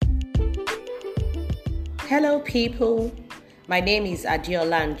Hello, people. My name is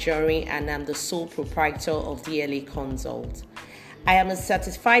Adiola Anjorin, and I'm the sole proprietor of DLA Consult. I am a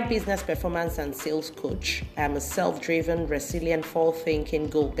certified business performance and sales coach. I am a self-driven, resilient, forward-thinking,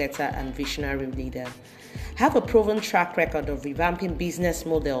 goal-getter, and visionary leader. I have a proven track record of revamping business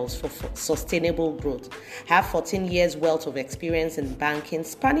models for sustainable growth. I have 14 years wealth of experience in banking,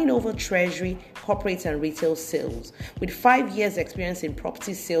 spanning over treasury, corporate and retail sales, with 5 years experience in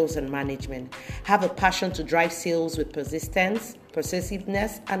property sales and management. I have a passion to drive sales with persistence,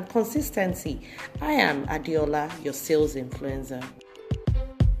 persuasiveness, and consistency. I am Adiola, your sales influencer.